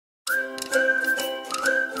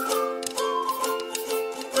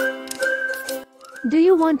Do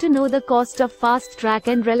you want to know the cost of fast track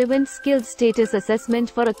and relevant skills status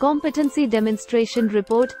assessment for a Competency Demonstration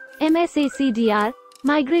Report, MSA CDR,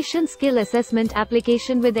 Migration Skill Assessment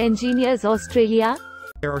application with Engineers Australia?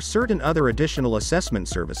 There are certain other additional assessment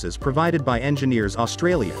services provided by Engineers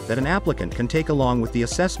Australia that an applicant can take along with the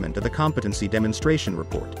assessment of the Competency Demonstration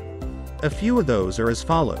Report. A few of those are as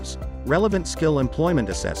follows: Relevant Skill Employment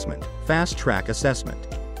Assessment, Fast Track Assessment.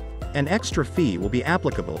 An extra fee will be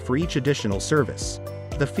applicable for each additional service.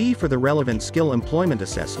 The fee for the Relevant Skill Employment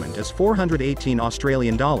Assessment is $418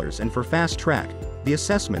 Australian and for Fast Track, the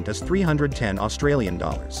assessment is $310 Australian.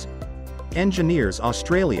 Engineers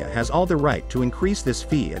Australia has all the right to increase this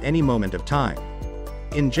fee at any moment of time.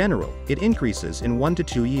 In general, it increases in 1 to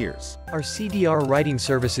 2 years. Our CDR Writing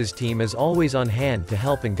Services team is always on hand to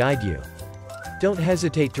help and guide you. Don't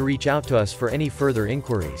hesitate to reach out to us for any further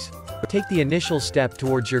inquiries. Take the initial step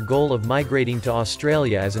towards your goal of migrating to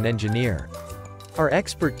Australia as an engineer. Our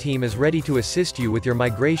expert team is ready to assist you with your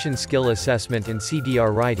migration skill assessment and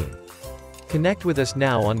CDR writing. Connect with us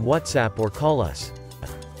now on WhatsApp or call us.